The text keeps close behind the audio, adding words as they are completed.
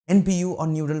NPU or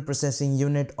Neural Processing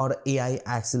Unit or AI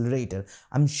Accelerator.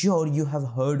 I'm sure you have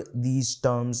heard these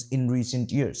terms in recent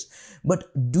years,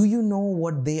 but do you know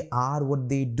what they are, what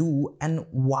they do, and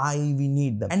why we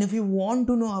need them? And if you want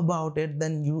to know about it,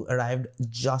 then you arrived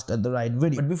just at the right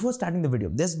video. But before starting the video,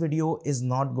 this video is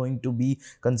not going to be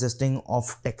consisting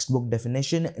of textbook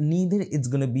definition, neither it's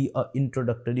going to be an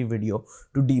introductory video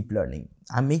to deep learning.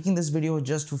 I'm making this video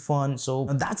just for fun, so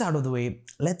that's out of the way.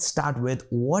 Let's start with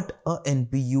what a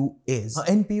NPU is. A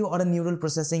NPU or a Neural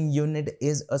Processing Unit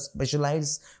is a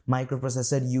specialized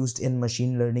microprocessor used in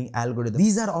machine learning algorithms.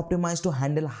 These are optimized to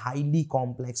handle highly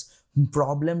complex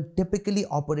problem, typically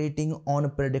operating on a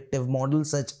predictive model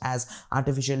such as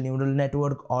artificial neural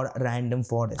network or random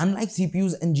forest. Unlike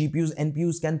CPUs and GPUs,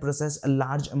 NPUs can process a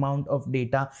large amount of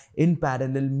data in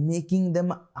parallel, making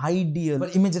them ideal for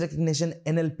image recognition,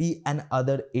 NLP, and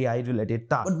other AI related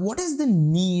tasks. But what is the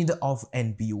need of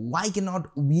NPU? Why cannot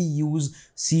we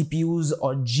use CPUs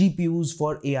or GPUs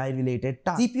for AI related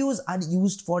tasks? CPUs are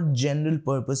used for general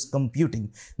purpose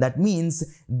computing. That means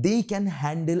they can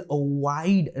handle a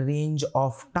wide range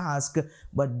of tasks,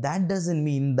 but that doesn't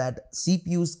mean that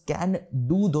CPUs can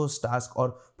do those tasks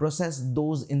or process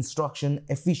those instructions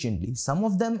efficiently. Some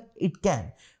of them it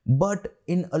can, but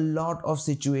in a lot of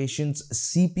situations,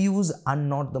 CPUs are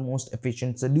not the most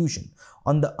efficient solution.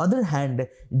 On the other hand,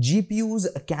 GPUs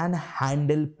can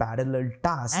handle parallel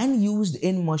tasks and used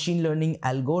in machine learning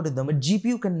algorithm. A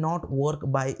GPU cannot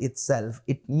work by itself.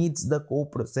 It needs the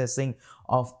co-processing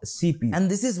of CPU. And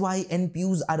this is why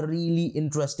NPUs are really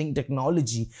interesting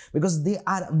technology, because they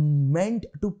are meant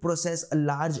to process a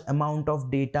large amount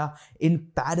of data in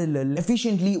parallel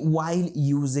efficiently while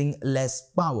using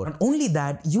less power. Not only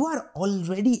that, you are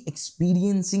already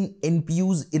experiencing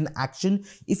NPUs in action.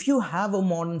 If you have a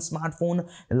modern smartphone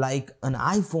like an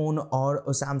iPhone or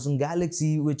a Samsung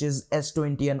Galaxy, which is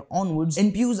S20 and onwards,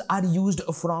 NPUs are used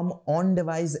from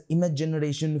on-device image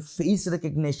generation, face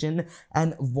recognition,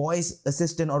 and voice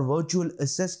assistant or virtual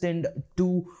assistant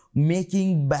to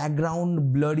making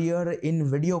background blurrier in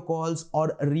video calls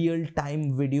or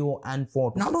real-time video and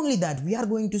photo. Not only that, we are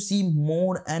going to see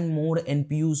more and more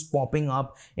NPUs popping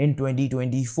up in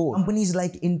 2024. Companies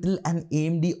like Intel and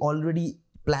AMD already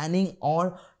planning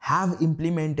or have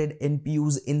implemented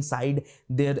NPUs inside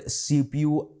their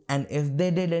CPU, and if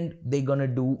they didn't, they're gonna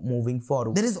do moving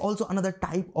forward. There is also another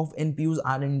type of NPUs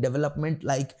are in development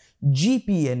like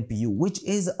GPNPU, which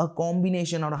is a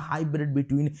combination or a hybrid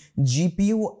between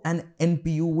GPU and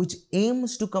NPU, which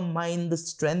aims to combine the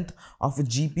strength of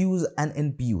GPUs and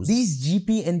NPUs. These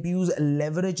GPNPUs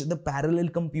leverage the parallel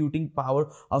computing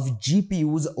power of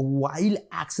GPUs while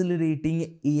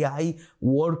accelerating AI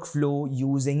workflow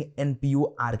using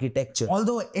NPU architecture.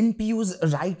 Although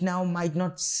NPUs right now might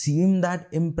not seem that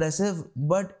impressive,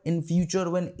 but in future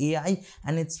when AI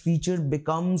and its feature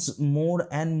becomes more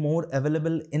and more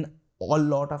available in a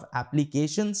lot of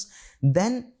applications,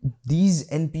 then these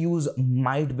NPUs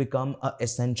might become an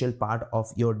essential part of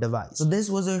your device. So this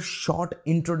was a short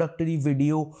introductory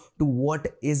video to what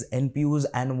is NPUs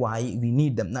and why we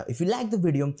need them. Now, if you like the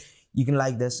video, you can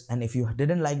like this, and if you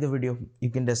didn't like the video,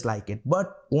 you can dislike it.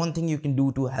 But one thing you can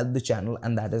do to help the channel,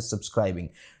 and that is subscribing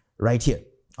right here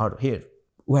or here,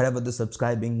 wherever the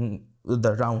subscribing,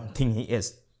 the round thingy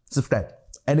is. Subscribe.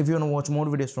 And if you want to watch more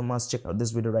videos from us, check out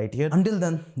this video right here. Until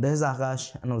then, this is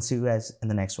Akash, and I'll see you guys in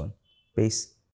the next one. Peace.